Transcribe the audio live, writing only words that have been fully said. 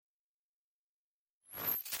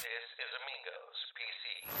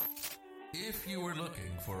If you were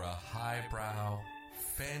looking for a highbrow,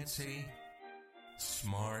 fancy,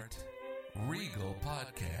 smart, regal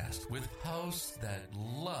podcast with hosts that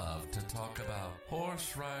love to talk about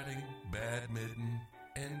horse riding, badminton,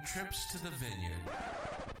 and trips to the vineyard,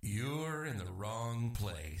 you're in the wrong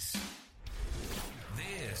place.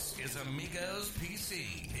 This is Amigos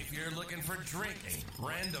PC. If you're looking for drinking,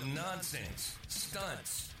 random nonsense,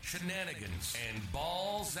 stunts, shenanigans, and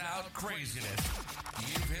balls-out craziness,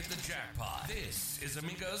 you've hit the jackpot. This is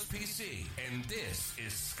Amigos PC, and this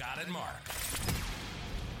is Scott and Mark.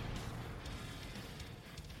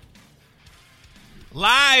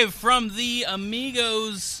 Live from the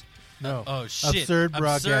Amigos... No. Oh, shit. Absurd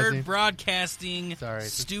Broadcasting Sorry,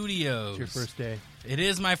 Studios. It's your first day. It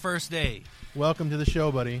is my first day. Welcome to the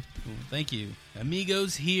show, buddy. Thank you.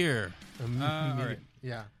 Amigos here. All right.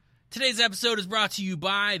 Yeah. Today's episode is brought to you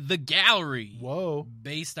by The Gallery. Whoa.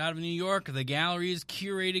 Based out of New York, The Gallery is a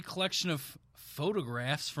curated collection of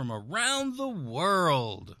photographs from around the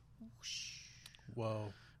world.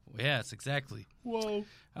 Whoa. Yes, exactly. Whoa.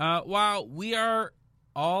 While we are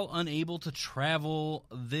all unable to travel,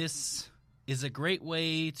 this is a great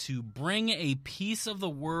way to bring a piece of the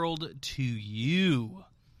world to you.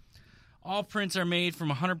 All prints are made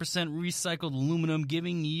from 100% recycled aluminum,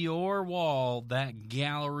 giving your wall that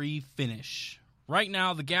gallery finish. Right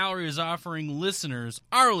now, the gallery is offering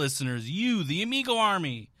our listeners, you, the Amigo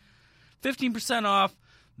Army, 15% off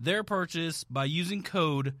their purchase by using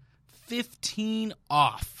code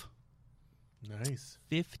 15OFF. Nice.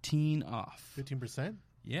 15 off. 15%?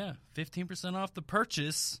 Yeah, 15% off the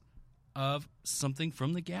purchase of something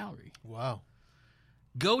from the gallery. Wow.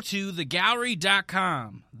 Go to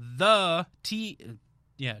thegallery.com.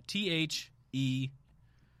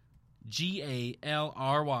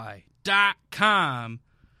 TheGallery.com.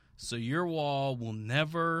 So your wall will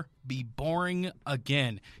never be boring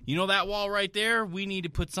again. You know that wall right there? We need to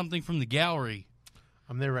put something from the gallery.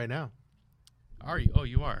 I'm there right now. Are you? Oh,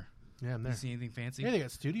 you are. Yeah, I'm there. You see anything fancy? Hey, they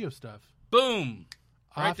got studio stuff. Boom!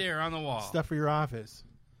 Right there on the wall. Stuff for your office.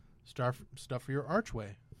 Stuff for your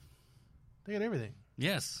archway. They got everything.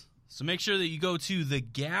 Yes. So make sure that you go to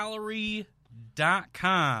thegallery.com.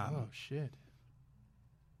 Oh, shit.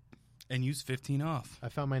 And use 15 off. I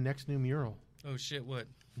found my next new mural. Oh, shit, what?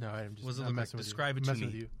 No, I'm just What does it look like? messing with Describe you. it to Messing me.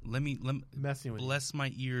 with you. Let me Messing with bless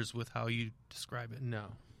my ears with how you describe it. No.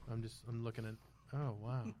 I'm looking at... Oh,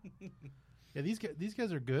 wow. Yeah, these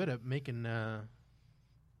guys are good at making...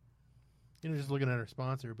 just looking at our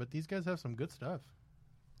sponsor, but these guys have some good stuff.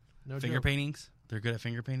 No Finger joke. paintings? They're good at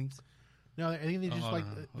finger paintings? No, I think they just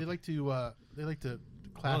they like to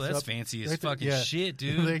class up. Oh, that's fancy they as like to- fucking yeah. shit, They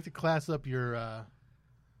dude. like to class up your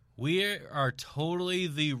We are totally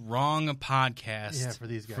the wrong podcast for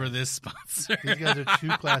these guys. for this sponsor. These guys are too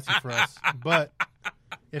classy for us. But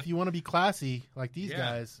if you want to be classy like these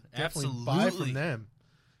guys, definitely buy absolutely. from them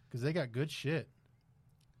because they got good shit.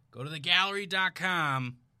 Go to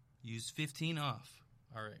thegallery.com. Use 15 off.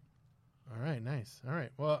 All right. All right, nice. All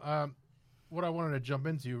right. Well, what I wanted to jump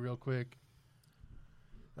into real quick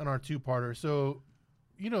on our two-parter. So,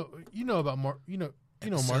 you know about Mark.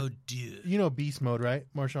 Mark. Dude. You know Beast Mode, right?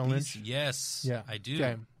 Marshawn Lynch. Yes. Yeah, I do.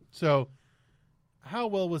 Okay. So, how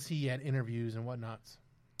well was he at interviews and whatnots?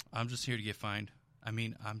 I'm just here to get fined. I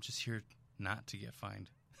mean, I'm just here not to get fined.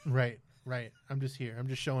 Right. I'm just here. I'm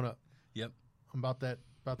just showing up. Yep. I'm about that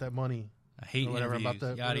money. I hate Or whatever interviews.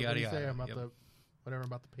 about the yada, what yada, do you say? yada. I'm about Yep. the whatever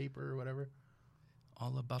about the paper or whatever.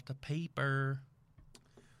 All about the paper.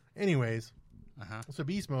 Anyways, Uh-huh. so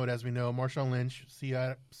Beast Mode, as we know, Marshawn Lynch,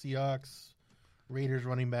 Seahawks, Raiders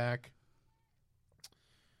running back.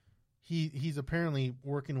 He's apparently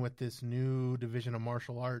working with this new division of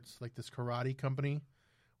martial arts, like this karate company,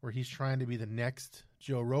 where he's trying to be the next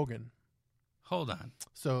Joe Rogan. Hold on.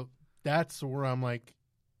 So that's where I'm like,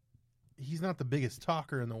 he's not the biggest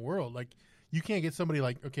talker in the world. Like, you can't get somebody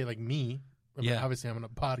like me. I mean, Yeah. obviously, I'm on a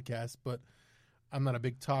podcast, but I'm not a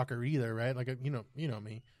big talker either, right? Like, you know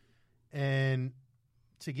me. And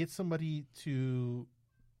to get somebody to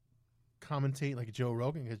commentate like Joe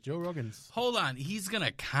Rogan, because Joe Rogan's Hold on. He's going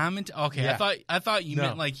to comment? Okay, Yeah. I thought you No.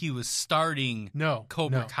 meant like he was starting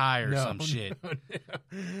Cobra no, Kai or no, some shit.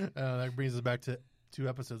 that brings us back to 2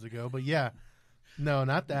 episodes ago. But yeah, no,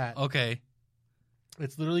 not that. Okay.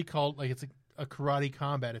 It's literally called, like, it's a karate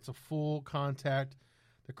combat. It's a full contact,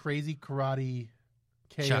 the Crazy Karate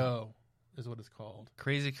KO Shot. is what it's called.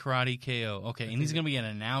 Crazy Karate KO. Okay, and he's going to be an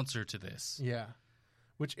announcer to this. Yeah.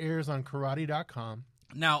 Which airs on karate.com.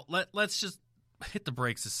 Now, let's just hit the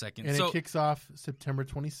brakes a second. And so, it kicks off September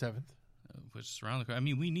 27th. which is around the corner. I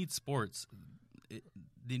mean, we need sports.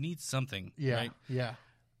 They need something, Yeah. right? Yeah.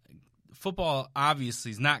 football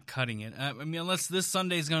obviously is not cutting it. I mean, unless this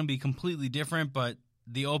Sunday is going to be completely different, but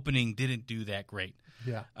the opening didn't do that great.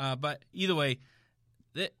 Yeah. But either way,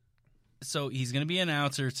 so he's going to be an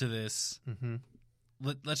announcer to this. Mm-hmm.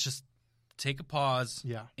 Let's just take a pause.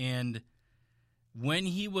 Yeah. And when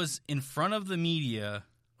he was in front of the media,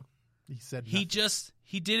 He said he just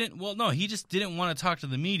didn't want to talk to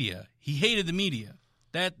the media. He hated the media.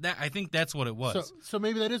 That I think that's what it was. So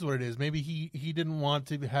maybe that is what it is. Maybe he didn't want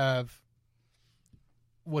to have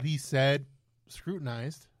what he said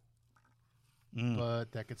scrutinized,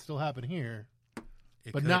 but that could still happen here.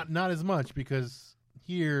 But not as much, because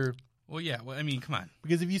here. Well, yeah. Well, I mean, come on.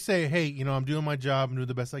 Because if you say, "Hey, I'm doing my job, I'm doing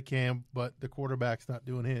the best I can," but the quarterback's not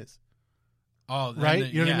doing his. Oh, right.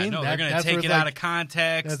 You know what I mean? No, they're going to take it out of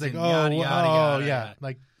context. That's like, and yada, yada, yeah. yada.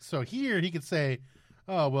 Like, so here he could say,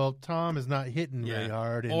 "Oh, well, Tom is not hitting very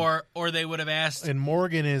hard," and, or they would have asked, and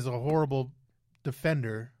Morgan is a horrible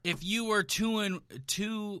defender. If you were 2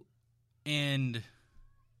 and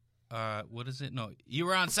what is it? No, you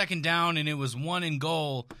were on second down and it was 1 and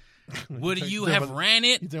goal. Would you have ran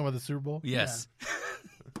it? You talking about the Super Bowl? Yes. Yeah.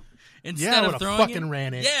 Instead of throwing fucking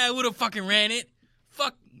ran it. Yeah, I would have fucking ran it.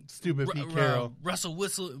 Fuck. Stupid Pete Carroll. Russell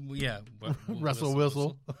Whistle. Yeah. Russell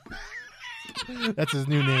Whistle. That's his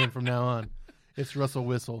new name from now on. It's Russell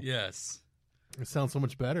Whistle. Yes. It sounds so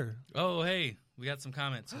much better. Oh, hey. We got some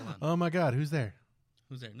comments. Hold on. Oh, my God. Who's there?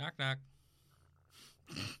 Who's there? Knock, knock.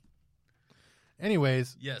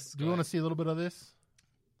 Anyways. Yes. Do you want to see a little bit of this?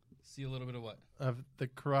 See a little bit of what? Of the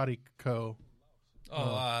Karate Co.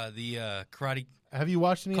 The Karate. Have you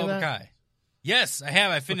watched any Cobra of that? Kai. Yes, I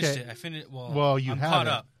have. I finished it. I finished. Well, I'm caught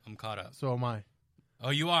up. I'm caught up. So am I. Oh,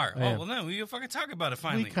 you are? I am. Well, no, we can fucking talk about it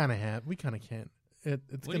finally. We kind of have. We kind of can't.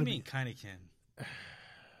 It's what do you mean, kind of can?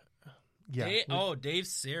 Yeah. Dave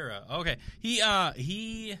Serra. Okay.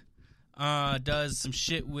 He does some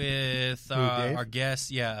shit with Dave? our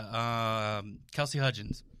guest. Yeah. Kelsey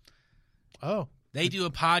Hudgens. Oh. They do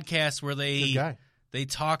a podcast where Good guy. they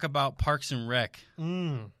talk about Parks and Rec.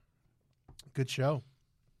 Good show.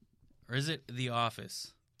 Or is it The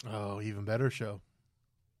Office? Oh, even better show.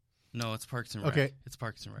 No, it's Parks and Rec. Okay. It's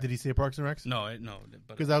Parks and Rec. Did he say Parks and Recs? No.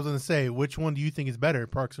 Because I was going to say, which one do you think is better,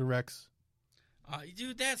 Parks and Recs?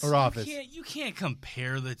 Dude, that's or Office? You can't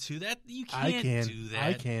compare the two. That you I can't can. do that.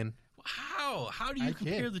 I can. How? How do you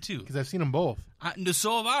compare the two? Because I've seen them both.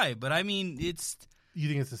 So have I. But I mean, it's. You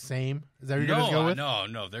think it's the same? Is that what you're going to go with?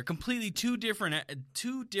 No. They're completely two different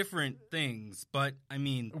things. But I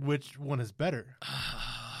mean, which one is better?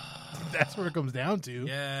 That's where it comes down to.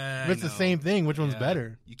 Yeah, if it's the same thing, which one's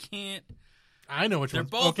better? You can't. I know which They're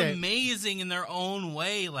one's both amazing in their own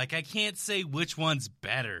way. Like, I can't say which one's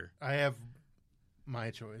better. I have my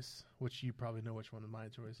choice, which you probably know which one my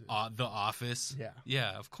choice is. The Office. Yeah.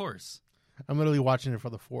 Yeah, of course. I'm literally watching it for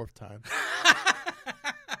the 4th time.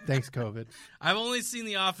 Thanks, COVID. I've only seen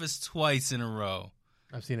The Office twice in a row.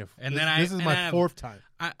 I've seen it. And this is my 4th time.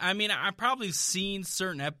 I mean, I've probably seen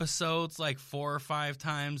certain episodes like 4 or 5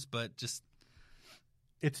 times, but just...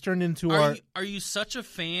 It's turned into Are you such a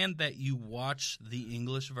fan that you watch the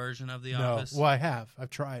English version of The No. Office? Well, I have. I've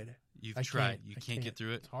tried. You've tried. You can't get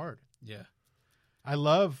through it? It's hard. Yeah. I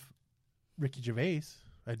love Ricky Gervais.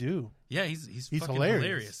 I do. Yeah, he's fucking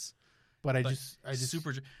hilarious. But I just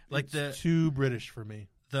super like it's too British for me.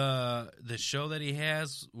 The show that he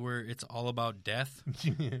has where it's all about death.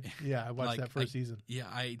 Yeah, I watched that first season. Yeah,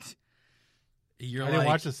 I didn't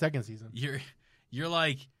watch the second season. You're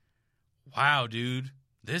like, wow, dude,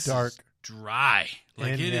 this dark, is dry.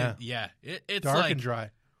 Like and, it yeah. is. Yeah, it's dark like, and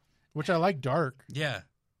dry, which I like dark. Yeah.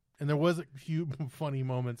 And there was a few funny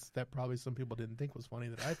moments that probably some people didn't think was funny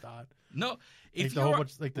that I thought. No, if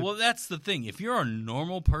like well, that's the thing. If you're a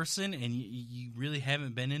normal person and you really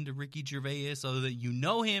haven't been into Ricky Gervais, other than you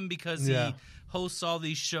know him because he hosts all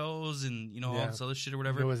these shows and all this other shit or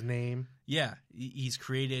whatever. You know his name. Yeah, he's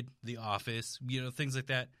created The Office, things like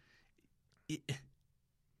that.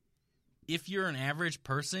 If you're an average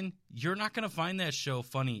person, you're not going to find that show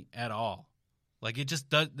funny at all. Like it just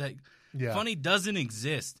does that. Yeah. Funny doesn't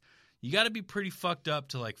exist. You got to be pretty fucked up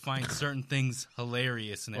to like find certain things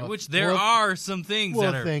hilarious in there, which there are some things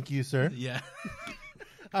that are. Thank you, sir. Yeah.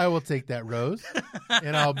 I will take that rose,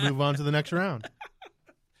 and I'll move on to the next round.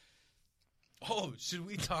 Oh, should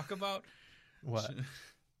we talk about what?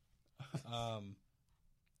 Oh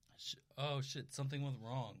shit! Something went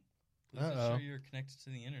wrong. Let's make sure you're connected to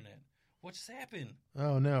the internet. What just happened?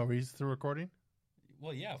 Oh no! Are you still recording?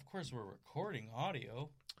 Well, yeah, of course we're recording audio.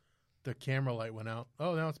 The camera light went out.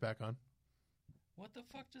 Oh, now it's back on. What the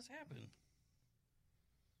fuck just happened?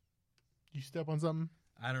 You step on something?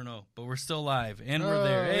 I don't know, but we're still live and we're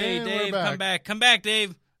there. Hey, and Dave, we're back. come back. Come back,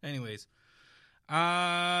 Dave. Anyways.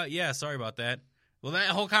 Yeah, sorry about that. Well, that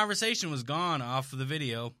whole conversation was gone off of the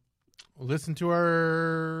video. Listen to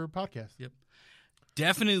our podcast. Yep.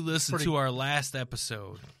 Definitely listen to our last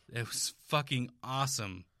episode. It was fucking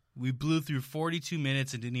awesome. We blew through 42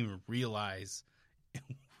 minutes and didn't even realize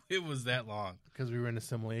it was that long. Because we were in a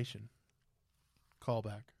simulation.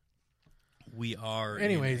 Callback. We are.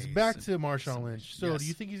 Anyways, back to Marshawn Lynch. So, Yes. do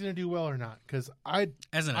you think he's going to do well or not? Because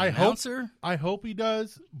As an announcer? I hope he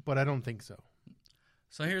does, but I don't think so.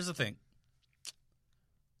 So here's the thing.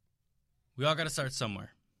 We all got to start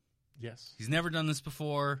somewhere. Yes. He's never done this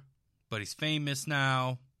before, but he's famous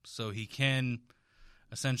now, so he can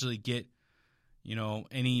essentially get,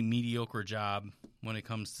 any mediocre job when it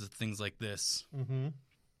comes to things like this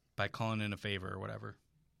by calling in a favor or whatever.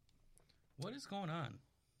 What is going on?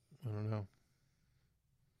 I don't know.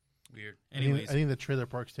 Weird. Anyways. I think the trailer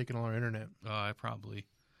park's taking all our internet. I probably.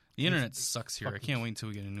 The internet sucks here. I can't wait until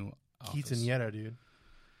we get a new office. Quinceañera, dude.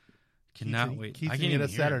 Cannot wait. I can't even Quinceañera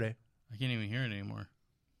hear Saturday. it. I can't even hear it anymore.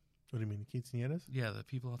 What do you mean, quinceañeras? Yeah, the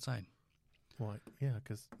people outside. Well, yeah,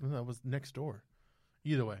 because that was next door.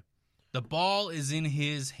 Either way. The ball is in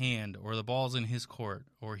his hand, or the ball's in his court,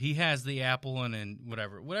 or he has the apple and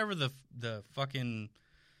whatever the fucking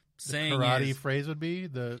saying karate is. phrase would be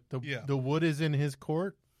the wood is in his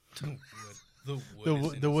court.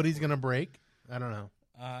 The wood he's gonna break. I don't know.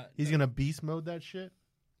 He's gonna beast mode that shit.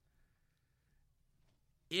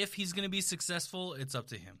 If he's gonna be successful, it's up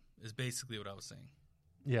to him. Is basically what I was saying.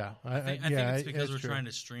 Yeah, I think it's because we're trying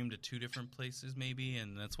to stream to two different places, maybe,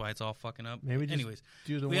 and that's why it's all fucking up. Maybe just anyways,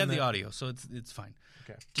 we have the audio, so it's fine.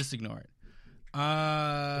 Okay, just ignore it.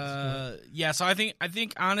 Yeah. So I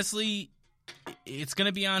think honestly, it's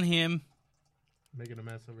gonna be on him. Making a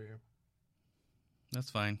mess over here.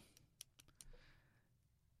 That's fine.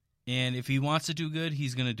 And if he wants to do good,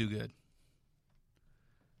 he's gonna do good.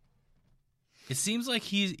 It seems like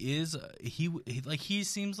he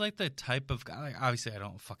seems like the type of guy. Obviously, I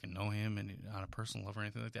don't fucking know him and on a personal level or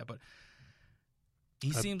anything like that, but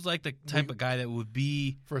he seems like the type of guy that would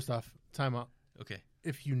be. First off, time out. Okay.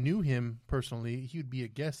 If you knew him personally, he would be a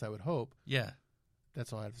guest, I would hope. Yeah.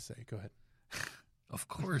 That's all I have to say. Go ahead. Of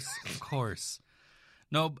course, of course.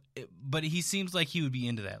 No, but he seems like he would be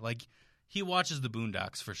into that. Like he watches the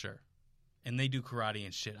Boondocks for sure, and they do karate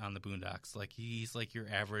and shit on the Boondocks. Like he's like your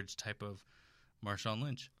average type of Marshawn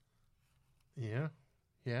Lynch. Yeah.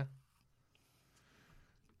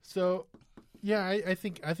 So, yeah, I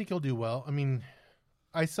think he'll do well. I mean,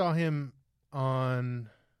 I saw him on.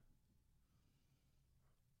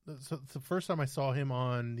 So it's the first time I saw him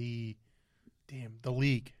on the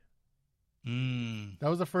League. That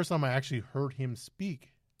was the first time I actually heard him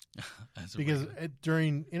speak. Because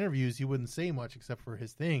during interviews he wouldn't say much except for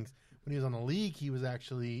his things. When he was on the League, he was a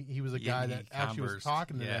guy that actually was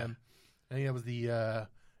talking to them. I think that was the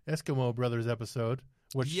Eskimo Brothers episode.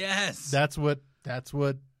 Which that's what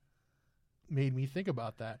made me think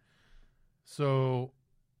about that. So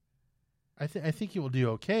I think he will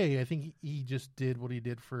do okay. I think he just did what he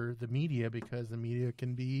did for the media because the media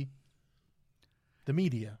can be the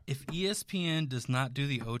media. If ESPN does not do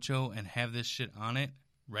the Ocho and have this shit on it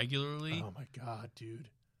regularly, oh my god, dude.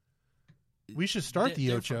 We should start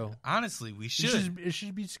the Ocho. Honestly, we should. It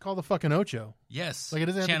should be called the fucking Ocho. Yes. Like it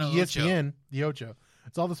doesn't have to be ESPN, Ocho. The Ocho.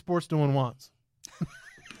 It's all the sports no one wants.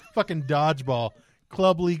 Fucking dodgeball.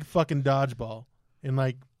 Club league fucking dodgeball. And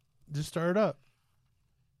just start it up.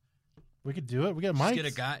 We could do it. We got mics.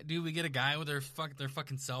 We get a guy with their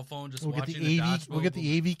fucking cell phone just watching the dodgeball. We'll get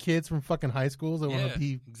the AV kids from fucking high schools that want to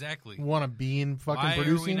be in fucking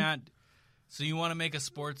producing. Are we not? So you want to make a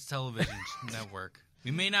sports television network? We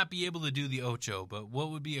may not be able to do the Ocho, but what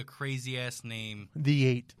would be a crazy ass name? The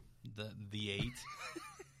 8. The 8.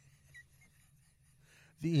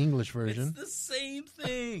 The English version. It's the same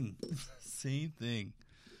thing. Same thing.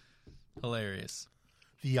 Hilarious.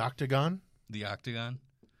 The Octagon. The Octagon.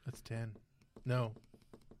 That's 10. No.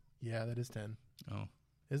 Yeah, that is 10. Oh.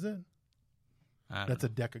 Is it? That's a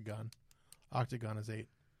decagon. Octagon is 8.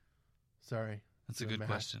 Sorry. That's a good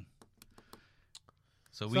question.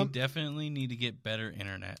 So we definitely need to get better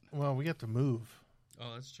internet. Well, we have to move.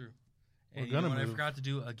 Oh, that's true. We're And gonna what move. I forgot to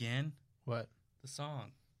do again? What? The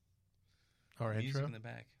song. Our Music intro? in the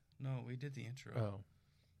back. No, we did the intro. Oh.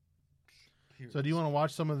 Here So do you want to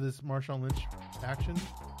watch some of this Marshawn Lynch action?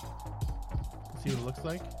 See what it looks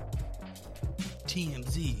like?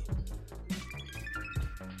 TMZ.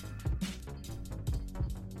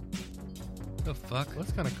 The fuck?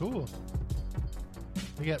 Looks kind of cool.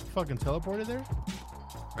 We got fucking teleported there?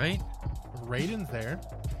 Right? Raiden's there.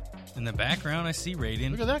 In the background, I see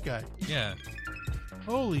Raiden. Look at that guy. Yeah.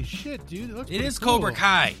 Holy shit, dude! It is Cobra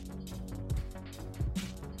Kai.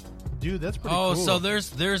 Dude, that's pretty cool. Oh, so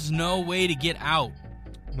there's no way to get out.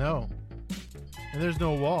 No. And there's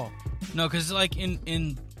no wall. No, because like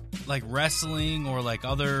in like wrestling or like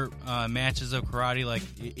other matches of karate, like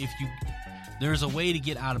there's a way to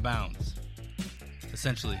get out of bounds,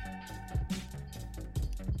 essentially.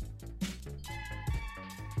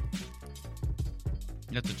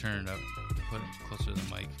 You have to turn it up, put it closer to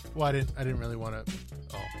the mic. Well, I didn't really want to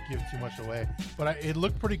give too much away, but it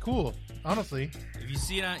looked pretty cool, honestly. If you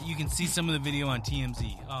see it, you can see some of the video on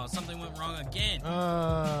TMZ. Oh, something went wrong again. All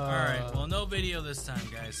right, well, no video this time,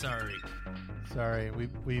 guys. Sorry.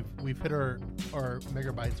 We've hit our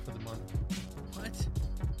megabytes for the month. What?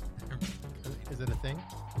 Is it a thing?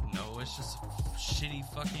 No, it's just shitty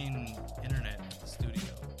fucking internet at the studio.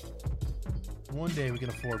 One day we can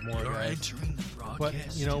afford more, You're guys. entering the broadcast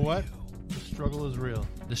But you know what? The struggle is real.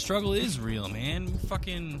 The struggle is real, man.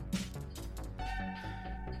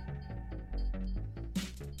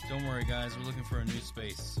 Don't worry, guys. We're looking for a new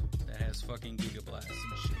space that has fucking gigablasts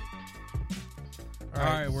and shit. All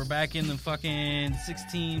right, we're back in the fucking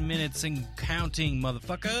 16 minutes and counting,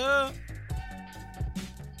 motherfucker.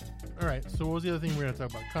 All right, so what was the other thing we were going to talk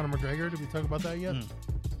about? Conor McGregor? Did we talk about that yet?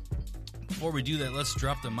 Before we do that, let's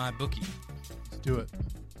drop the MyBookie. Let's do it.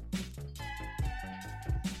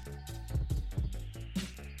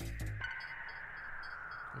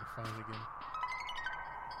 Gotta find it again.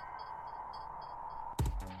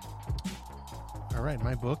 All right,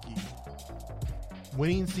 MyBookie.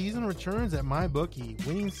 Winning season returns at MyBookie.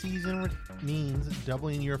 Winning season means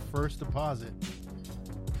doubling your first deposit.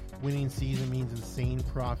 Winning season means insane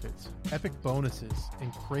profits, epic bonuses,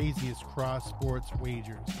 and craziest cross-sports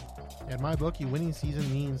wagers. At MyBookie, winning season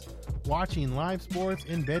means watching live sports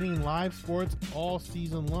and betting live sports all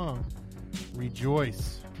season long.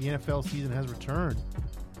 Rejoice! The NFL season has returned.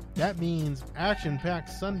 That means action-packed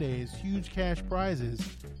Sundays, huge cash prizes.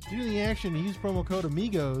 Due to the action, use promo code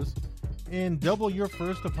AMIGOS and double your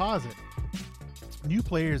first deposit. New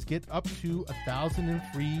players get up to $1,000 in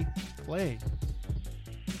free play.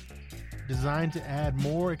 Designed to add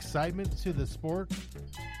more excitement to the sport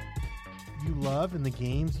you love and the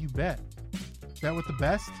games you bet. Bet with the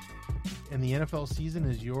best, and the NFL season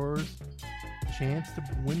is yours. Chance to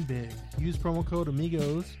win big. Use promo code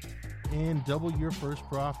AMIGOS and double your first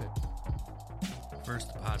profit.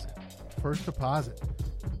 First deposit. First deposit.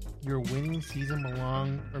 Your winning season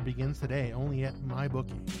begins today, only at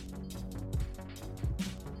MyBookie.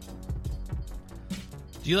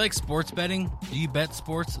 Do you like sports betting? Do you bet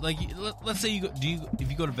sports? Like, let's say if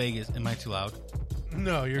you go to Vegas, am I too loud?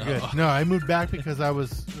 No, you're good. No, I moved back because I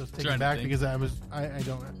was taken back think. because I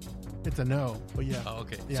don't. It's a no, but yeah. Oh,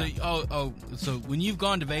 okay. Yeah. So, so when you've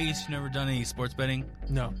gone to Vegas, you've never done any sports betting?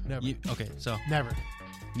 No, never. So Never.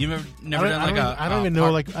 you've never done like I don't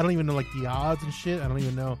even know the odds and shit. I don't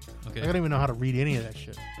even know. Okay. I don't even know how to read any of that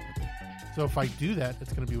shit. Okay. So if I do that,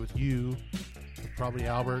 it's going to be with you, probably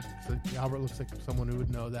Albert. So Albert looks like someone who would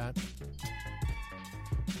know that.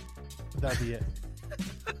 But that'd be it.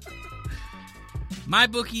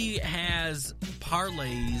 MyBookie has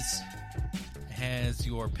parlays, has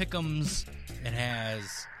your pick'ems, it has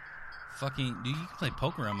fucking. You can play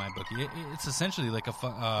poker on MyBookie. It's essentially like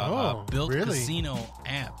a built really? casino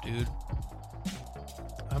app, dude.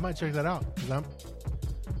 I might check that out because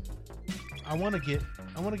I want to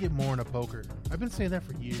get more into poker. I've been saying that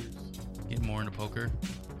for years. Get more into poker.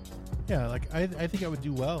 Yeah, like I think I would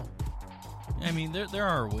do well. I mean, there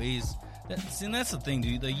are ways. That's the thing,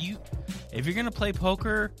 dude. Like if you're gonna play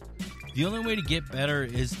poker, the only way to get better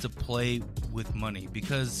is to play with money.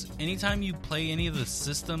 Because anytime you play any of the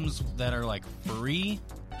systems that are like free,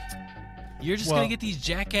 you're just gonna get these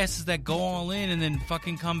jackasses that go all in and then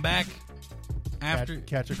fucking come back after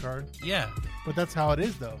catch a card. Yeah, but that's how it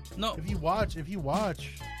is, though. No, if you watch.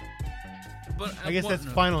 But I guess that's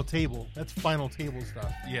final table. That's final table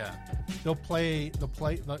stuff. Yeah. They'll not play the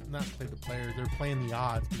players. They're playing the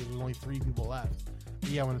odds because there's only 3 people left. But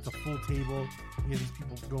yeah, when it's a full table, you get these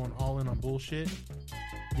people going all in on bullshit.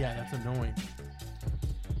 Yeah, that's annoying.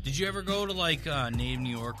 Did you ever go to like Native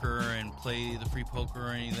New Yorker and play the free poker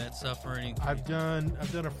or any of that stuff or anything? I've done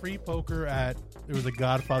a free poker at there was a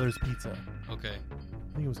Godfather's Pizza. Okay.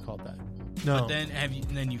 I think it was called that. No. But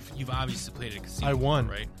then you've obviously played at a casino. I won,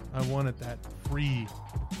 right? I won at that free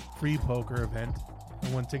poker event. I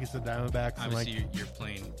won tickets to Diamondbacks. Obviously, you're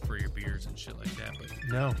playing for your beers and shit like that, but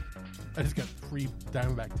no, I just got free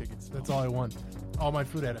Diamondback tickets. That's all I won. All my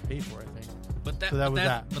food I had to pay for, I think. But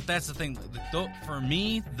But that's the thing. For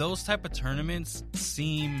me, those type of tournaments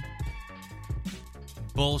seem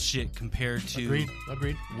bullshit compared to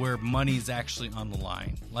Agreed. where money's actually on the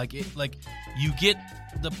line. Like you get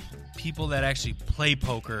the people that actually play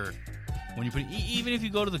poker when you put even if you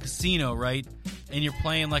go to the casino, right, and you're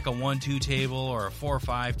playing like a 1-2 table or a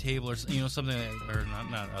 4-5 table or something, or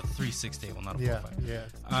not a 3-6 table, not a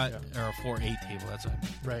 4-5, or a 4-8 table. That's what I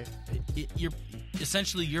mean. Right. You're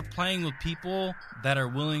essentially playing with people that are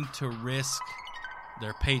willing to risk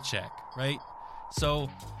their paycheck, right? So,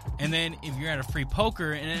 and then if you're at a free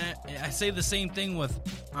poker, and I say the same thing with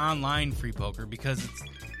online free poker because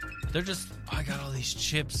they're just, I got all these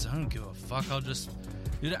chips, I don't give a fuck,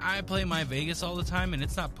 dude, I play My Vegas all the time, and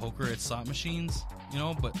it's not poker, it's slot machines,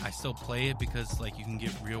 but I still play it because, like, you can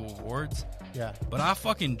get real rewards. Yeah. But I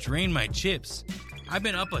fucking drain my chips. I've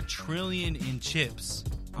been up $1 trillion in chips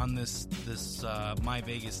on this My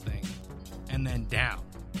Vegas thing, and then down.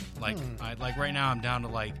 Like, like right now I'm down to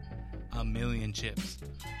like 1 million chips.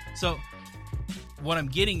 So what I'm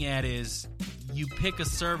getting at is you pick a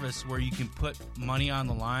service where you can put money on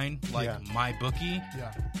the line, like MyBookie.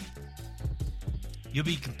 Yeah. You'll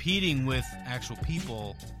be competing with actual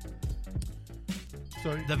people.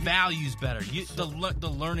 So the value's better. The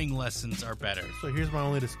learning lessons are better. So here's my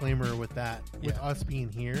only disclaimer with that. With Yeah. us being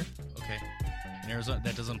here, Okay. In Arizona,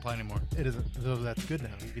 that doesn't apply anymore. it isn't. So that's good now.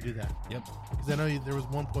 You can do that. Yep. Because I know there was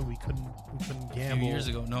one point we couldn't A gamble. few years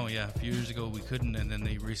ago, a few years ago we couldn't, and then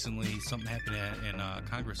something happened in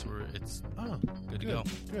Congress where it's Oh, good to go.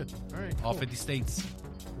 Good. All right. All cool. 50 states.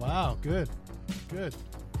 Wow. Good.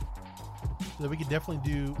 So we could definitely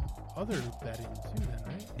do other betting too, then,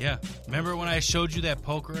 right? Yeah. Remember when I showed you that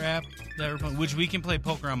poker app that we're playing, which we can play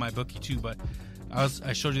poker on MyBookie too, but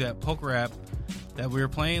I showed you that poker app that we were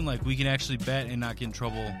playing, like we can actually bet and not get in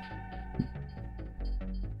trouble.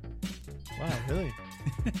 Wow. Really?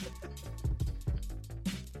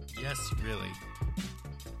 Yes, really.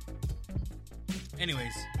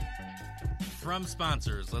 Anyways, from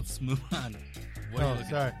sponsors, let's move on. What are you looking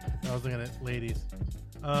sorry. I was looking at ladies.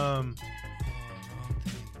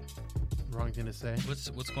 Wrong thing to say.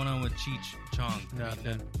 What's going on with Cheech Chong?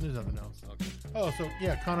 Nothing. There's nothing else. Okay. Oh, so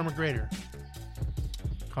yeah, Conor McGregor.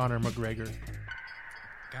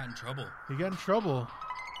 Got in trouble. He got in trouble.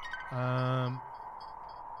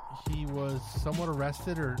 He was somewhat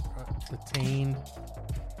arrested or detained.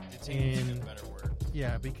 Detained is a better word.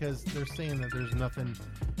 Yeah, because they're saying that there's nothing.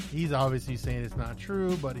 He's obviously saying it's not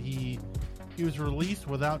true, but he was released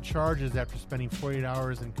without charges after spending 48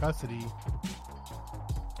 hours in custody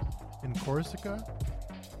in Corsica,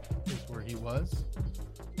 is where he was.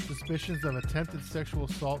 Suspicions of attempted sexual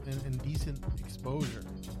assault and indecent exposure.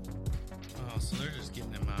 Oh, so they're just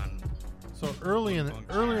getting him on. So earlier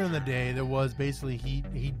in the day, there was basically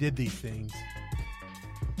he did these things,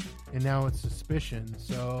 and now it's suspicion.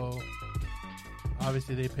 So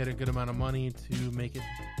obviously they paid a good amount of money to make it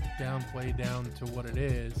downplay down to what it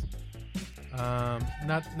is.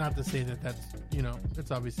 Not to say that that's it's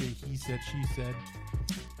obviously he said she said.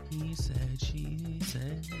 He said, she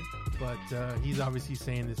said. But he's obviously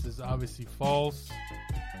saying this is obviously false.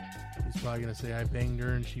 He's probably going to say I banged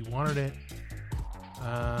her and she wanted it.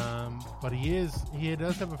 But he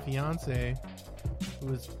does have a fiance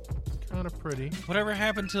who is kind of pretty. Whatever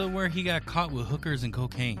happened to where he got caught with hookers and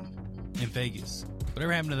cocaine in Vegas?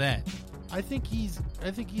 Whatever happened to that? I think he's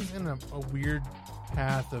in a weird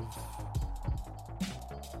path of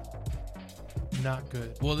not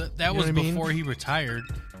good. Well, that was before he retired.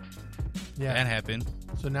 Yeah, that happened.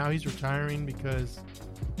 So now he's retiring because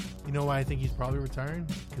you know why I think he's probably retiring?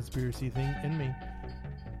 Conspiracy thing in me.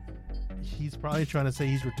 He's probably trying to say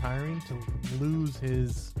he's retiring to lose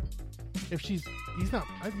his. If he's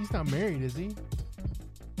not married, is he?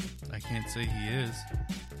 I can't say he is.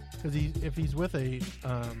 Because if he's with a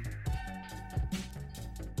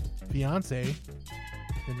fiance,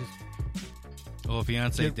 then just well,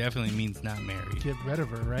 fiance definitely means not married. Get rid of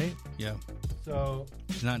her, right? Yeah. So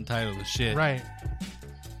she's not entitled to shit, right?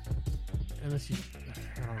 Unless you,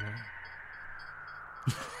 I don't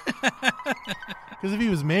know. Because if he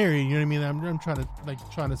was married, you know what I mean. I'm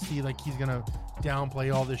trying to see like he's gonna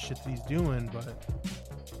downplay all this shit that he's doing, but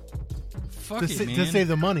fuck it, man. To save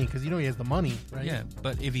the money, because he has the money, right? Yeah,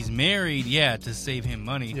 but if he's married, yeah, to save him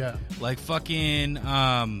money. Yeah. Like fucking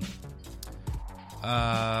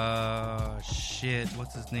shit,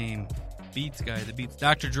 what's his name? Beats guy, the Beats,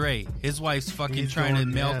 Dr. Dre. His wife's fucking trying to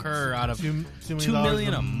milk her out of $2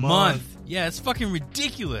 million a month. Yeah, it's fucking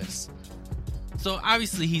ridiculous. So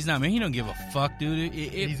obviously he's not married. He don't give a fuck, dude.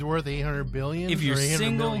 He's worth $800 billion. If you're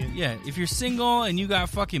single, million. yeah. If you're single and you got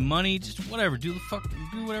fucking money, just whatever. Do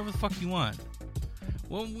whatever the fuck you want.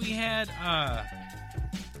 When we had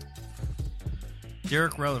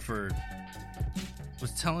Derek Rutherford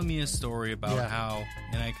was telling me a story about Yeah. how,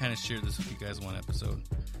 and I kind of shared this with you guys one episode,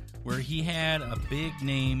 where he had a big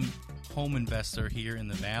name home investor here in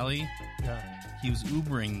the valley. Yeah. He was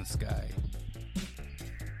Ubering this guy,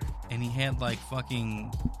 and he had like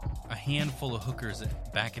fucking a handful of hookers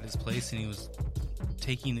back at his place, and he was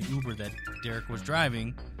taking the Uber that Derek was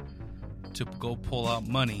driving to go pull out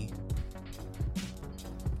money.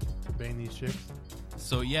 To bang these chicks.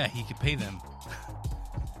 So yeah, he could pay them.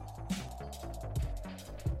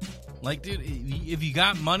 Like, dude, if you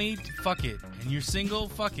got money, fuck it. And you're single,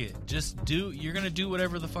 fuck it. Just you're gonna do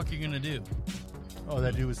whatever the fuck you're gonna do. Oh,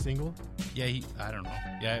 that dude was single? Yeah, I don't know.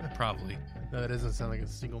 Yeah, probably. No, that doesn't sound like a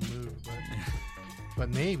single move, but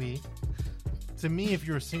maybe. To me, if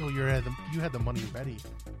you were single, you had the money ready.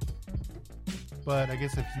 But I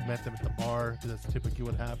guess if you met them at the bar, that's typically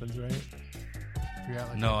what happens, right? If you're at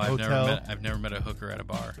like No, a hotel. I've never met a hooker at a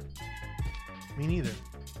bar. Me neither.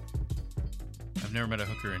 I've never met a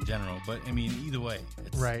hooker in general, but I mean, either way.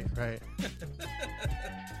 It's, Right.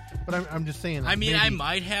 But I'm just saying. I mean, maybe, I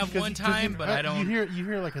might have one time, but I don't. You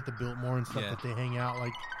hear like at the Biltmore and stuff Yeah. that they hang out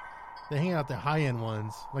like. They hang out the high end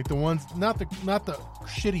ones, like the ones not the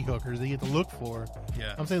shitty hookers that you have to look for.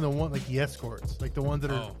 Yeah. I'm saying the one like the escorts, like the ones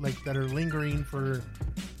that are Oh. like that are lingering for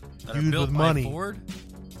That are dudes built with by money. Ford?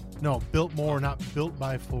 No, Biltmore, not built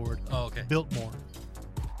by Ford. Oh, okay. Biltmore,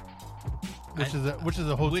 which is a Which-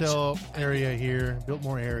 hotel area here,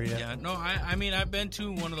 Biltmore area. Yeah, no, I mean, I've been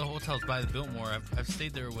to one of the hotels by the Biltmore. I've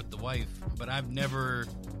stayed there with the wife, but I've never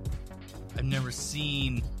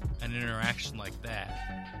seen an interaction like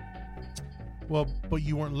that. Well, but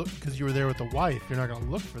you weren't looking because you were there with the wife. You're not going to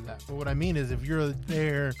look for that. But what I mean is, if you're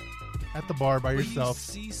there at the bar by But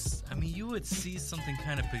yourself, you would see something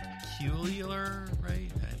kind of peculiar, right?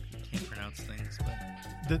 I can't pronounce things,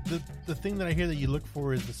 but the thing that I hear that you look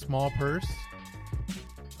for is the small purse,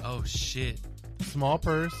 oh shit, the small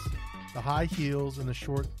purse, the high heels, and the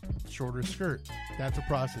shorter skirt. That's a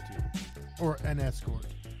prostitute or an escort,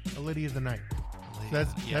 a lady of the night.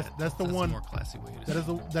 That's the one. A more classy way to That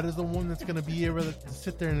say is the one that's going to be able to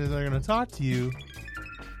sit there and they're going to talk to you,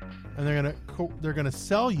 and they're gonna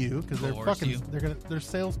sell you because they're Coerce fucking you. they're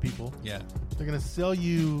salespeople. Yeah. They're gonna sell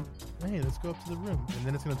you. Hey, let's go up to the room, and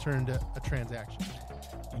then it's gonna turn into a transaction.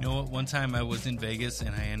 You know what? One time I was in Vegas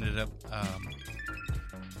and I ended up.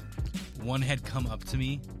 One had come up to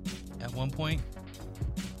me at one point.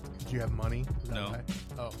 Did you have money? Was that No. why?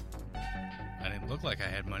 Oh. I didn't look like I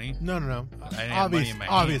had money. No. I didn't have money in my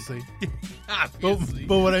hand. Obviously. Obviously.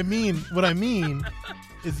 But what I mean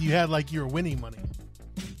is you had like you were winning money.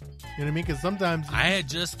 You know what I mean? Because sometimes I had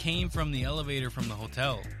just came from the elevator from the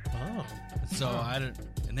hotel, oh so Oh. I didn't.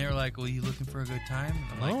 And they were like, "Well, you looking for a good time?"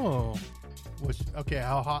 I'm like, oh was she, okay.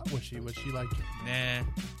 How hot was she? Was she like "Nah."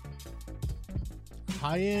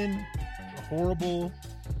 high end, horrible,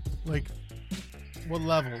 like what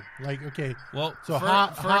level? Like okay, Well, so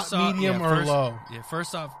hot, medium, or low? Yeah,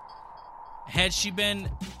 first off, had she been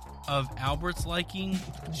of Albert's liking,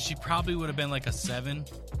 she probably would have been like a 7.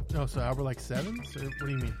 No, so Albert like 7s, or what do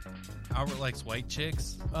you mean? Albert likes white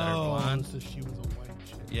chicks that are Oh, blonde. so she was a white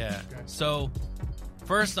chick. Yeah. Okay. So,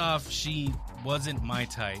 first off, she wasn't my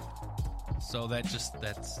type. So that's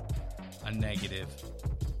a negative.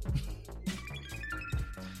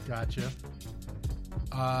 Gotcha.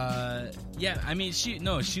 Yeah, I mean, she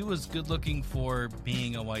was good looking for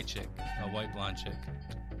being a white chick, a white blonde chick.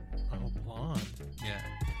 Oh, blonde. Yeah.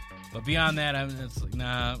 But beyond that, it's like,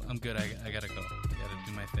 nah, I'm good. I gotta go. I gotta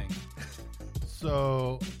do my thing.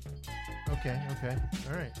 So, okay,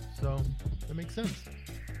 all right. So that makes sense.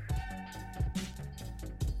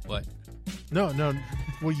 What? No.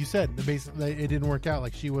 What you said, the base, it didn't work out.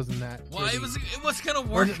 Like she wasn't that. Well, pretty. it was gonna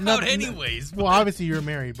work not- out anyways. Well, obviously you're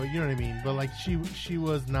married, but you know what I mean. But like she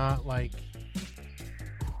was not like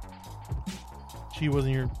she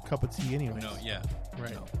wasn't your cup of tea anyway. No, yeah,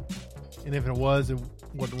 Right. no. And if it was, it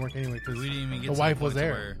wouldn't work anyway because We didn't even get the to wife the was point to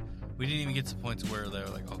there. where we didn't even get to the point to where they were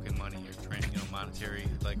like, okay, money, you're trying, monetary,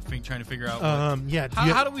 like trying to figure out. Yeah.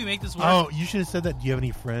 How do we make this work? Oh, you should have said that. Do you have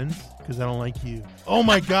any friends? Because I don't like you. Oh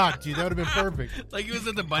my god, dude, that would have been perfect. Like it was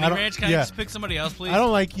at the I bunny don't- ranch. Can I yeah. just pick somebody else, please? I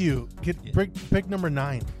don't like you. Yeah. Pick number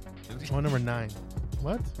 9. Oh, number 9.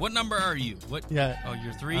 What? What number are you? What? Yeah. Oh,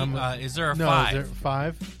 you're 3. I'm Is there a no, 5? Is there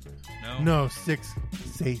 5? No. No, 6.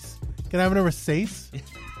 6. Can I have a number 6?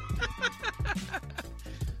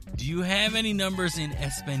 Do you have any numbers in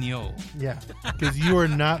Espanol? Yeah, because you are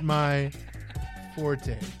not my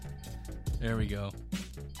forte. There we go.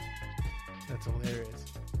 That's hilarious.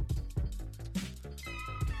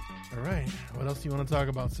 All right, what else do you want to talk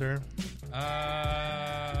about, sir?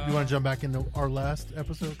 You want to jump back into our last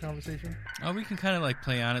episode conversation? Oh, we can kind of like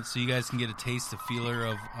play on it so you guys can get a taste, a feeler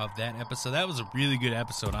of that episode. That was a really good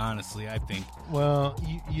episode, honestly, I think. Well,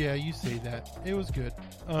 you say that. It was good.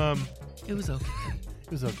 It was okay.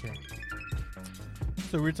 It was okay.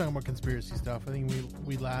 So we were talking about conspiracy stuff. I think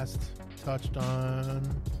we last touched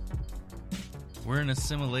on... We're in a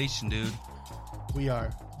simulation, dude. We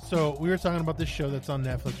are. So we were talking about this show that's on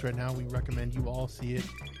Netflix right now. We recommend you all see it.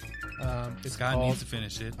 It's Scott called, needs to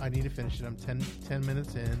finish it. I need to finish it. I'm 10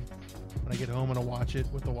 minutes in. When I get home, I'm going to watch it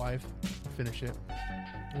with the wife. Finish it.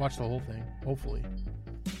 Watch the whole thing. Hopefully.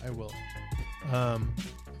 I will.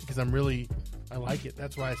 Because I like it.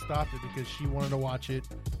 That's why I stopped it, because she wanted to watch it.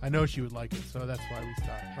 I know she would like it, so that's why we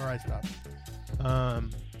stopped. Or I stopped.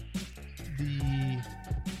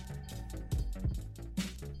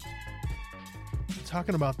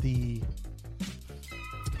 Talking about the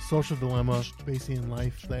social dilemma basically in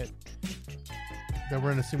life, that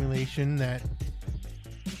we're in a simulation, that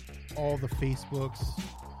all the Facebooks,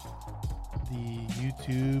 the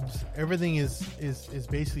YouTubes, everything is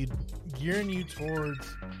basically gearing you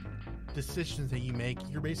towards decisions that you make.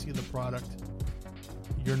 You're basically the product.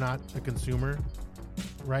 You're not the consumer,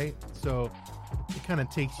 right? So it kind of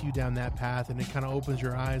takes you down that path, and it kind of opens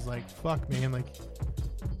your eyes like, fuck, man, like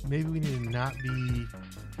maybe we need to not be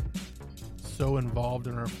so involved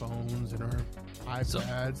in our phones and our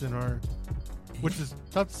iPads and our, which is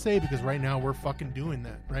tough to say because right now we're fucking doing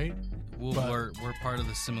that, right? Well, we're part of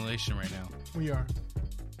the simulation right now. We are.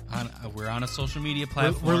 We're on a social media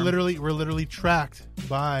platform. We're literally tracked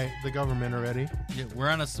by the government already. Yeah, we're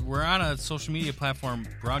on a social media platform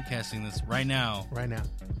broadcasting this right now. Right now.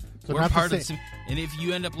 So we're part of the and if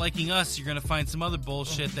you end up liking us, you're gonna find some other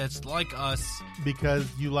bullshit that's like us because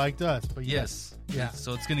you liked us. But yes, yeah.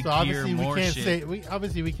 So it's gonna gear more shit. We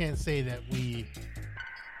can't say that we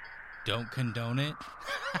don't condone it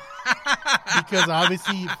because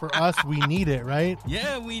obviously for us we need it, right?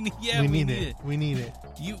 Yeah, we need it. We need it.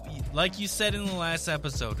 You like you said in the last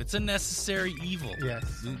episode, it's a necessary evil.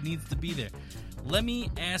 Yes, it needs to be there. Let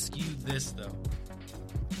me ask you this though.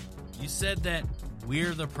 You said that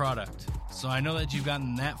we're the product. So I know that you've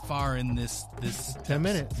gotten that far in this 10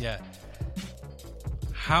 minutes. Yeah.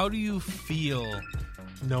 How do you feel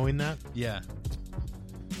knowing that? Yeah.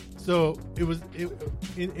 So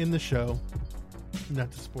in the show,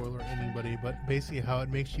 not to spoiler anybody, but basically how it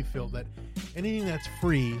makes you feel that anything that's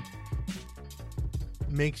free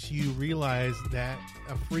makes you realize that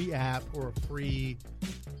a free app or a free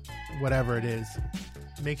whatever it is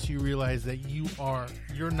makes you realize that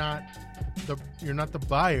you're not the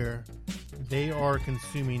buyer, they are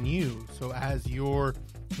consuming you. So as your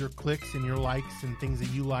clicks and your likes and things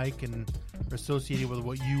that you like and are associated with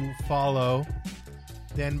what you follow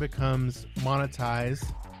then becomes monetized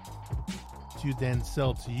to then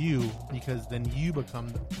sell to you, because then you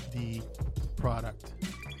become the product,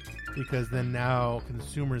 because then now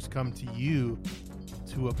consumers come to you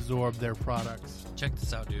to absorb their products. Check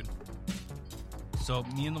this out, dude. So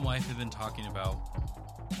me and the wife have been talking about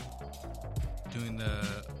doing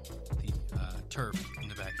the turf in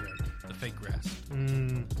the backyard, the fake grass.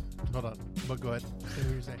 Hold on, but go ahead. Say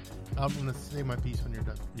what you're saying. I'm going to say my piece when you're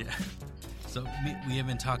done. Yeah. So we have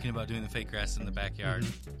been talking about doing the fake grass in the backyard,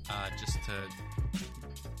 just to,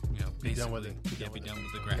 be done with it. Be done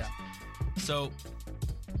with the grass. Yeah. So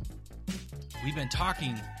we've been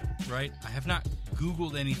talking, right? I have not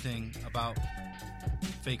Googled anything about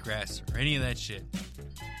fake grass or any of that shit.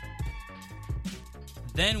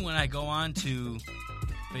 Then when I go on to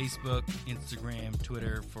Facebook, Instagram,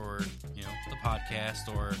 Twitter for, the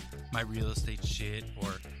podcast or my real estate shit or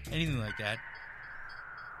anything like that,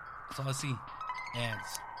 that's all I see.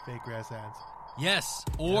 Ads. Fake grass ads. Yes.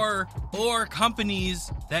 Or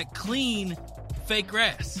companies that clean fake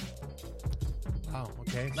grass. Wow,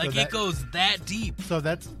 okay. Like it goes that deep. So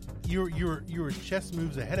that's you were chess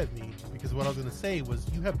moves ahead of me, because what I was going to say was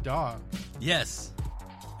you have dogs. Yes.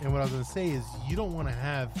 And what I was going to say is you don't want to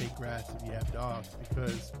have fake grass if you have dogs,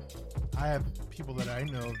 because I have people that I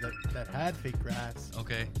know that had fake grass.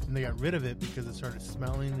 Okay. And they got rid of it because it started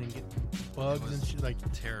smelling and getting bugs and shit. Like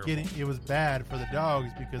terrible. It was bad for the dogs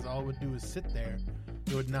because all it would do is sit there.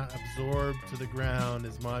 It would not absorb to the ground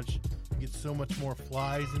as much. You get so much more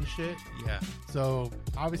flies and shit. Yeah. So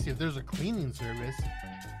obviously if there's a cleaning service,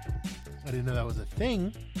 I didn't know that was a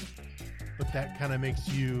thing, but that kind of makes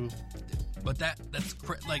you... But that's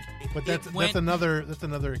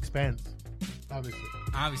another expense,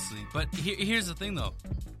 obviously. But here's the thing, though.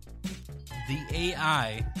 The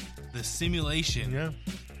AI, the simulation,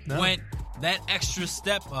 went that extra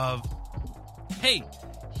step of, hey,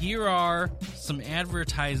 here are some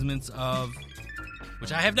advertisements of,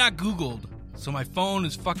 which I have not Googled, so my phone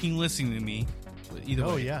is fucking listening to me. But either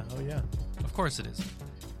way. Oh yeah. Of course it is.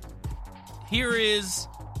 Here is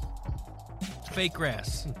fake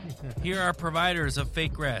grass. Here are providers of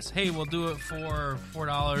fake grass. Hey, we'll do it for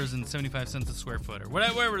 $4.75 a square foot or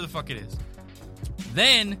whatever the fuck it is.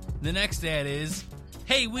 Then the next ad is,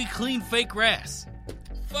 hey, we clean fake grass.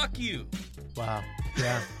 Fuck you. Wow.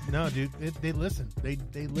 Yeah. No, dude. They listen. They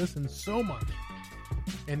listen so much.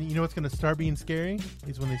 And you know what's going to start being scary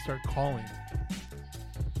is when they start calling.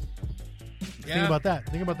 Yeah. Think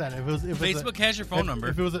about that. If Facebook has your phone number.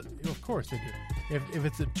 If it was of course they do. If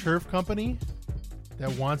it's a turf company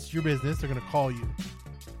that wants your business, they're going to call you.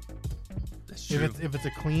 That's true. If it's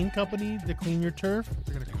a clean company to clean your turf,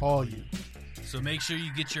 they're going to call you. So make sure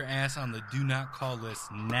you get your ass on the do not call list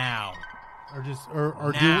now.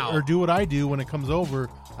 Or do what I do when it comes over.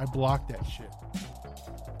 I block that shit.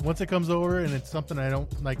 Once it comes over and it's something I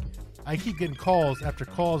don't like, I keep getting calls after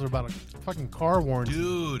calls about a fucking car warranty.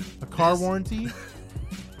 Dude. A car warranty?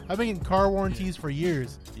 I've been getting car warranties for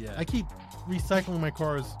years. Yeah. I keep recycling my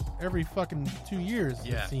cars every fucking 2 years,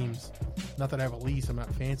 Yeah. it seems. Not that I have a lease, I'm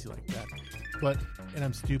not fancy like that. And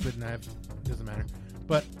I'm stupid and it doesn't matter.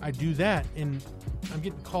 But I do that and I'm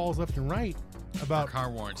getting calls left and right about car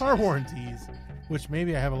warranties. Which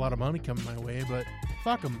maybe I have a lot of money coming my way, but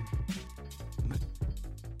fuck them.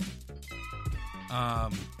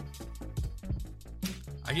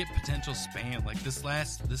 I get potential spam. Like this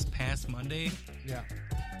past Monday, Yeah.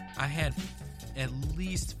 I had at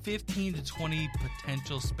least 15 to 20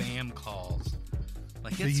 potential spam calls.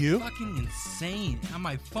 Like To it's you? fucking insane on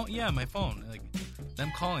my phone. Yeah, my phone. Like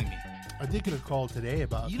them calling me. I did get a call today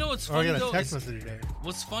about. You know what's Or I funny got a though? text Is- message today.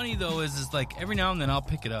 What's funny though is like every now and then I'll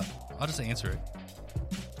pick it up. I'll just answer it.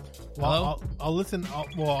 Well, Hello? I'll listen.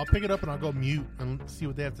 I'll pick it up and I'll go mute and see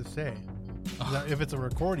what they have to say. If it's a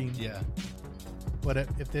recording, Yeah. but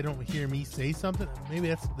if they don't hear me say something, maybe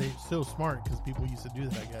they're so smart because people used to do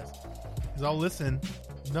that, I guess. Because I'll listen,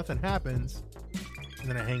 nothing happens, and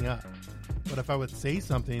then I hang up. But if I would say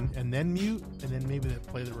something and then mute, and then maybe they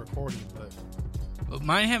play the recording, But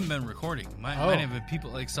mine haven't been recording. Mine have been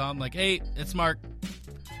people like saw. I'm like, hey, it's Mark.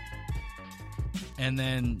 And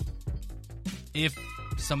then if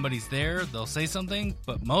somebody's there, they'll say something.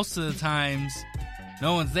 But most of the times,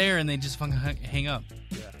 no one's there, and they just fucking hang up.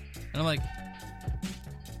 yeah. And I'm like,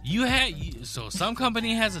 so some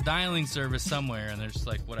company has a dialing service somewhere, and they're just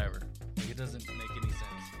like, whatever. Like it doesn't make any sense.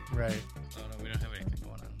 Right. Oh no, we don't have anything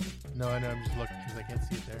going on. No, I know. I'm just looking because I can't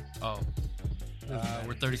see it there. Oh, Doesn't matter.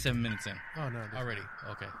 we're 37 minutes in Oh no, it doesn't already.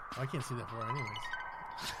 matter. Okay. I can't see that far, anyways.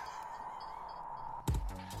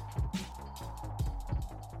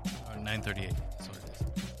 9:38. That's what it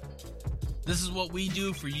is. This is what we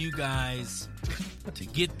do for you guys to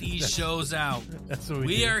get these shows out. That's what we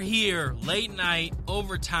We do. are here late night,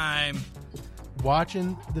 overtime.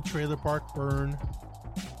 Watching the trailer park burn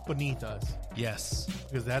beneath us Yes.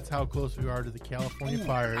 because that's how close we are to the California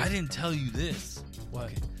fires. I didn't tell you this. What?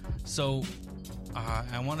 Okay. So,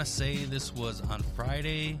 I want to say this was on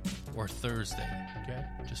Friday or Thursday, Okay.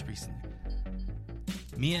 just recently.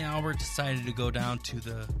 Me and Albert decided to go down to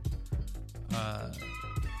the,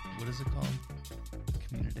 what is it called?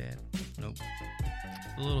 Communidad? Nope.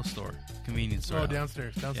 The little store, convenience store. Oh,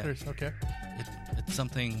 downstairs. Okay. It's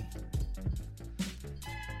something.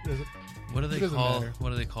 Is it What do they It doesn't call? matter. What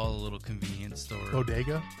do they call a little convenience store?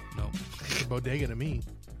 bodega? No. It's a bodega to me.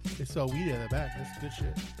 They sell weed in the back. That's good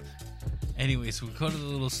shit. Anyways, we go to the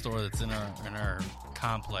little store that's in our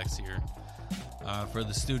complex here for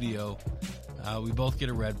the studio. We both get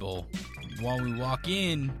a Red Bull. While we walk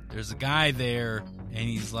in, there's a guy there, and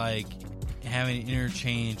he's like having an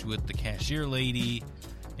interchange with the cashier lady,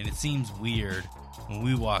 and it seems weird when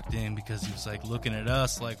we walked in because he was like looking at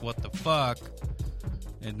us like, what the fuck?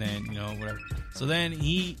 And then, whatever. So then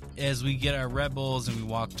as we get our Red Bulls and we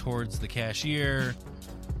walk towards the cashier,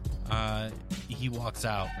 he walks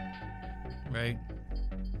out, right?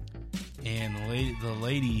 And the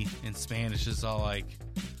lady in Spanish is all like,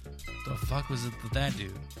 the fuck was it that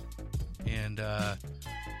dude? And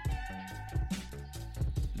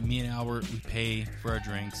me and Albert, we pay for our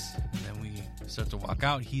drinks, and then we start to walk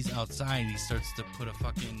out. He's outside, and he starts to put a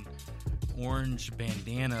fucking orange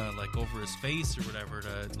bandana like over his face or whatever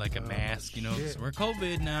to like a mask, shit. 'cause we're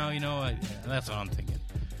COVID now, that's what I'm thinking.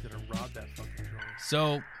 Gonna rob that fucking joint.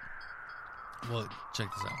 So, well, check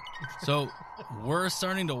this out. So, we're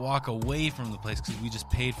starting to walk away from the place because we just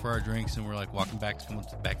paid for our drinks and we're like walking back to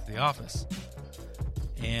the office.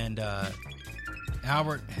 And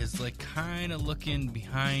Albert is like kind of looking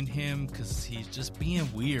behind him because he's just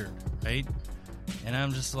being weird, right? And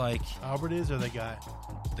I'm just like, Albert is, or the guy?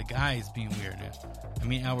 the guy is being weird, dude. I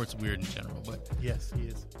mean, Albert's weird in general, but Yes, he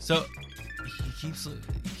is. so he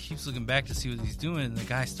keeps looking back to see what he's doing, and the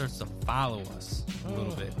guy starts to follow us a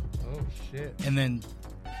little bit, Oh, shit. and then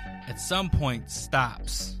at some point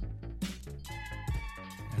stops.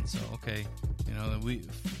 And so, okay, you know, we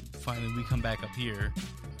finally come back up here.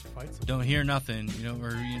 Fights. Don't hear nothing, you know,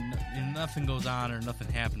 or nothing goes on or nothing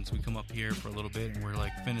happens. We come up here for a little bit and we're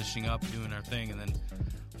like finishing up doing our thing, and then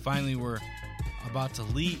finally we're about to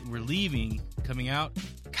leave. We're leaving, coming out.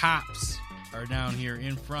 Cops are down here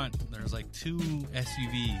in front. There's like 2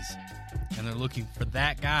 SUVs, and they're looking for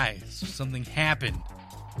that guy. So something happened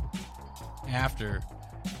after,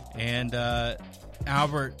 and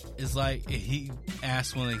Albert is like, he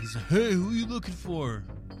asked one, he's like, "Hey, who are you looking for?"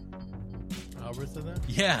 Albert said that?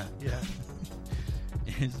 Yeah. Yeah.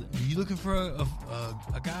 Are you looking for a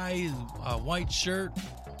guy, a white shirt?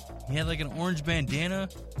 He had like an orange bandana.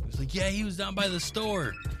 He was like, yeah, he was down by the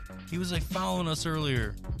store. He was like following us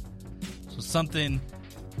earlier. So something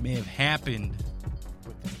may have happened.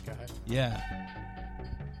 With that guy. Yeah.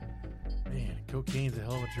 Man, cocaine's a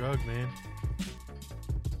hell of a drug, man.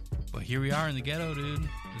 But here we are in the ghetto, dude.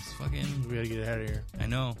 This fucking... We gotta get out of here. I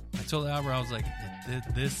know. I told Albert, I was like,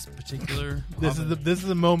 this particular... This is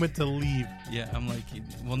the moment to leave. Yeah, I'm like,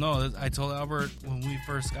 well, no, I told Albert when we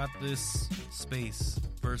first got this space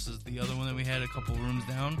versus the other one that we had a couple rooms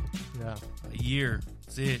down, Yeah. a year.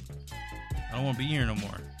 That's it. I don't want to be here no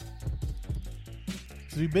more.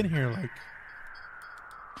 So we've been here like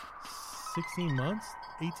 16 months?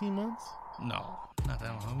 18 months? No, not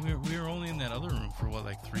that long. We were only in that other room for what,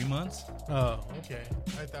 like 3 months? Oh, okay.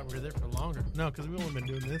 I thought we were there for longer. No, because we've only been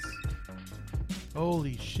doing this.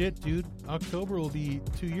 Holy shit, dude. October will be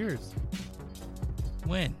 2 years.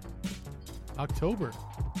 When? October's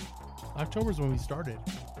when we started.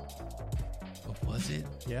 Oh, was it?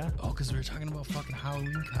 Yeah? Oh, because we were talking about fucking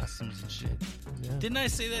Halloween costumes and shit. Yeah. Didn't I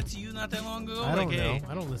say that to you not that long ago? I don't like, know. hey,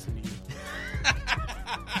 I don't listen to you.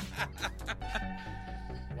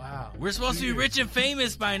 Wow. we're supposed to be rich and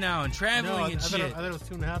famous by now and traveling No, I and shit. thought it was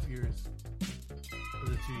 2.5 years. Was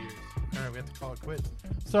it 2 years? All right, we have to call it quits.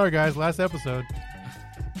 Sorry, guys. Last episode.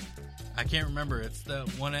 I can't remember. It's the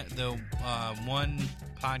one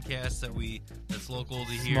podcast that's local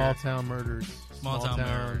to here. Small Town Murders. Small Town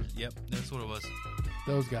Murder. Yep, that's what it was.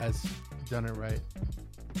 Those guys done it right.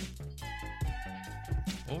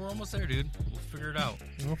 Well, we're almost there, dude. We'll figure it out.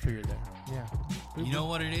 We'll figure it out. Yeah. You know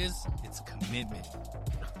what it is? It's commitment.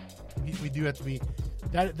 We do have to be.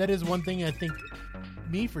 That is one thing I think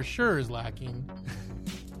me for sure is lacking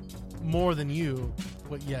more than you.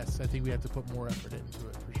 But yes, I think we have to put more effort into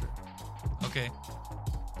it for sure. Okay.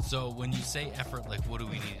 So when you say effort, like, what do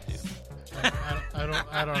we need to do? I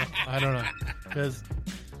don't know. Because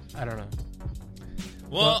I don't know.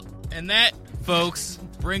 Well, and that, folks,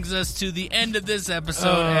 brings us to the end of this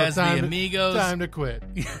episode as the Amigos Time to quit.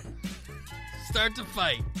 start to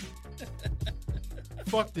fight.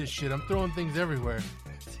 Fuck this shit. I'm throwing things everywhere.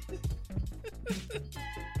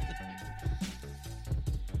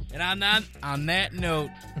 And on that note,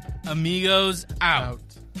 Amigos out.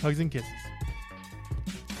 Hugs and kisses.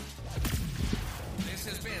 This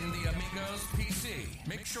has been the Amigos PC.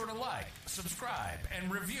 Make sure to like, subscribe,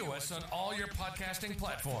 and review us on all your podcasting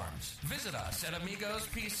platforms. Visit us at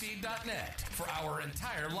AmigosPC.net for our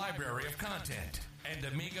entire library of content and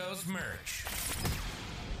Amigos merch.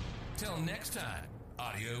 Till next time,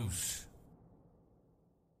 adios.